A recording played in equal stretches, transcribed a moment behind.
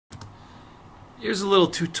Here's a little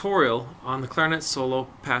tutorial on the clarinet solo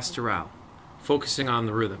Pastorale, focusing on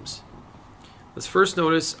the rhythms. Let's first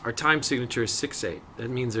notice our time signature is 6/8. That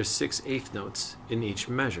means there's 6/8 notes in each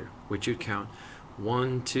measure, which you'd count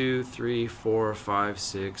 1, 2, 3, 4, 5,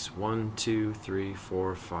 6, 1, 2, 3,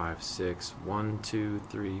 4, 5, 6, 1, 2,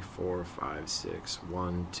 3, 4, 5, 6,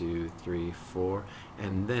 1, 2, 3, 4,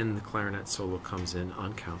 and then the clarinet solo comes in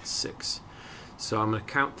on count 6. So I'm going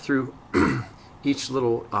to count through each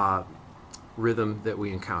little rhythm that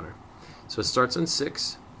we encounter. So it starts on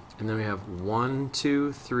 6, and then we have 1,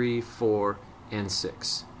 2, 3, 4, and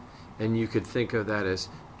 6. And you could think of that as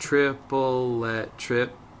triplet,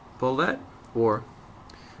 triplet, or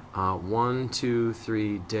 1, 2,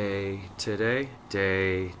 3, day, today,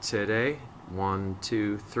 1,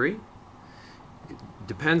 2, 3. It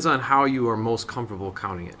depends on how you are most comfortable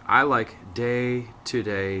counting it. I like day,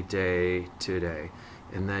 today,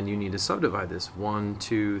 and then you need to subdivide this. 1,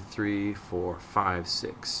 2, 3, 4, 5,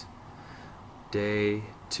 6. Day,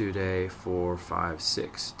 today, 4, 5,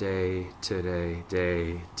 6. Day, today,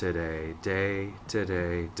 day, today.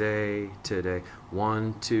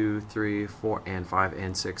 1, 2, 3, 4, and 5,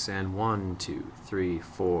 and 6, and 1, 2, 3,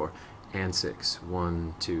 4, and 6.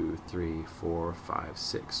 1, 2, 3, 4, 5,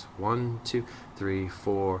 6. 1, 2, 3,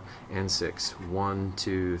 4, and 6. 1,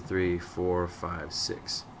 2, 3, 4, 5,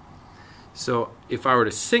 6. So if I were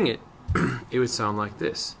to sing it, it would sound like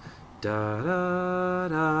this. Da da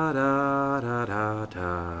da da da da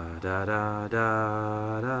da da da da da da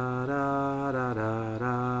da da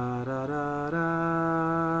da da da da da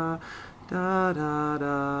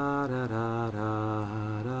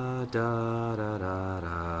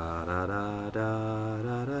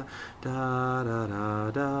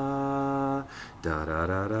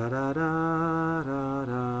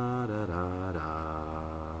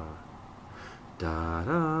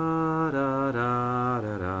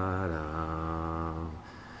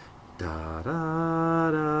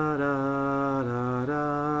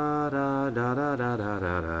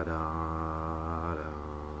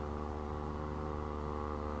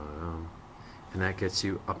and that gets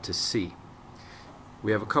you up to C.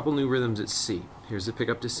 We have a couple new rhythms at C. Here's the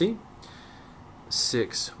pickup to C.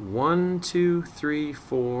 6, 1, 2, 3,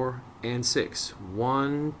 4, and 6.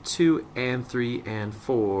 1, 2, and 3, and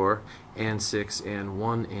 4, and 6, and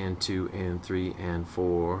 1, and 2, and 3, and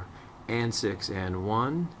 4, and 6, and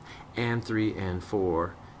 1, and 3, and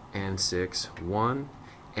 4, and 6, 1,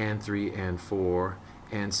 and 3, and 4,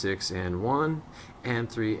 and 6, and 1, and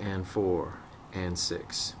 3, and 4, and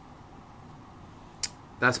 6.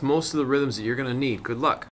 That's most of the rhythms that you're going to need. Good luck.